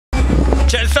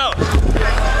Check this out.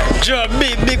 Joe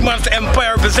Big Monster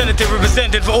Empire represented for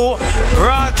who?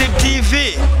 RawTiD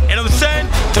TV. You know what I'm saying?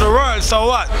 To the world, so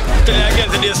what? Tell you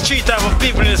again, there's three types of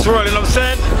people in this world, you know what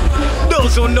I'm saying?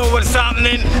 Those who know what's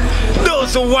happening,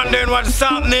 those who wondering what's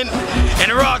happening,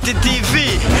 and RawTiD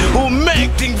TV, who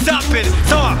make things happen.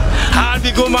 So, I'll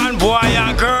be good man, boy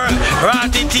and girl.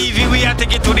 RawTiD TV, we are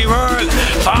take it to the world.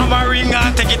 Farmer Ring,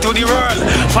 I take it to the world.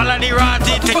 Follow the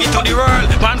RawTiD, take it to the world.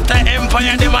 Monster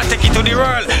Empire, them I take it to the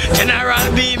world.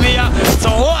 General B, me, so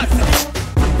what?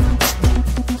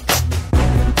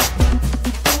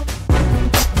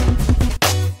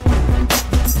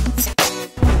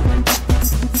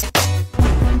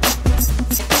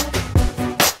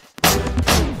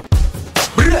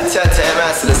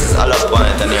 This is all up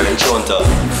point and you're in tune to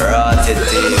RawTiD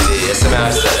TV. Yes,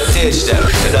 I said, teach them.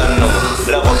 You don't know.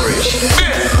 Love operation.